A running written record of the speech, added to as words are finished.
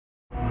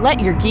Let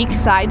your geek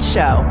side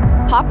show.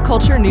 Pop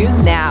culture news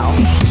now.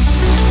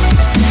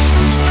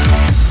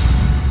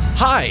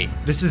 Hi,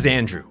 this is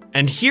Andrew,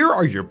 and here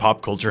are your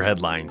pop culture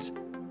headlines.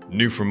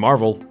 New from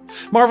Marvel.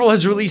 Marvel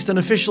has released an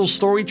official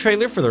story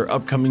trailer for their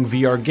upcoming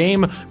VR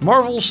game,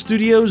 Marvel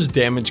Studios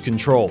Damage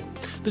Control.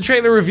 The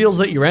trailer reveals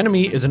that your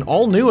enemy is an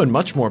all-new and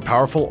much more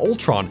powerful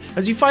Ultron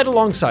as you fight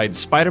alongside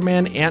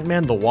Spider-Man,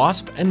 Ant-Man the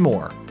Wasp, and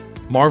more.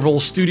 Marvel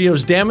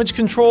Studios Damage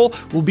Control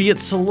will be at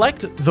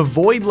select The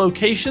Void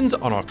locations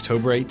on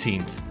October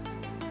 18th.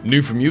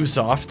 New from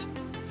Ubisoft.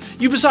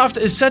 Ubisoft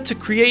is set to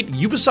create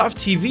Ubisoft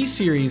TV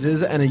series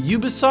and a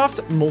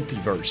Ubisoft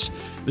multiverse.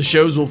 The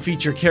shows will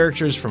feature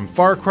characters from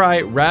Far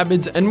Cry,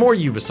 Rabbids, and more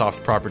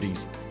Ubisoft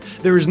properties.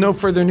 There is no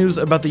further news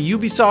about the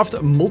Ubisoft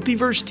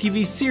Multiverse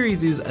TV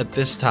series at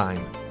this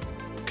time.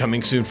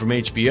 Coming soon from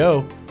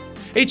HBO.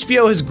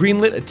 HBO has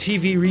greenlit a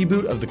TV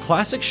reboot of the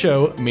classic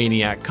show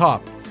Maniac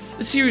Cop.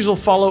 The series will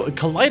follow a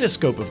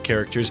kaleidoscope of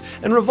characters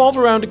and revolve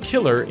around a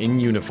killer in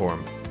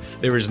uniform.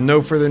 There is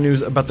no further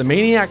news about the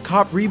Maniac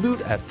Cop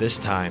reboot at this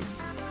time.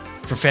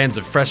 For fans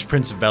of Fresh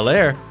Prince of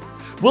Bel-Air,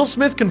 Will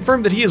Smith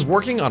confirmed that he is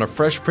working on a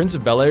Fresh Prince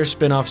of Bel-Air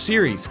spin-off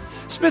series.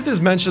 Smith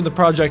has mentioned the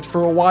project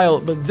for a while,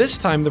 but this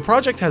time the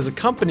project has a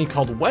company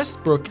called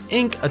Westbrook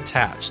Inc.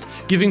 attached,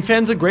 giving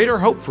fans a greater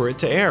hope for it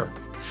to air.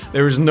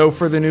 There is no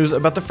further news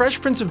about the Fresh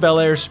Prince of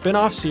Bel-Air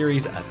spin-off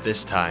series at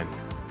this time.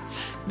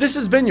 This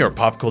has been your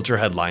Pop Culture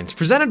Headlines,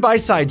 presented by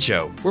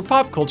Sideshow, where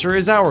pop culture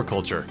is our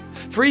culture.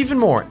 For even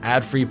more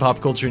ad-free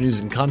pop culture news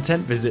and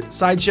content, visit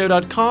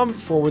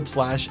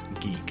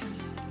sideshow.com/geek.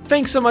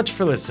 Thanks so much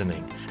for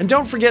listening, and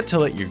don't forget to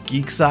let your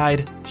geek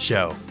side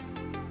show.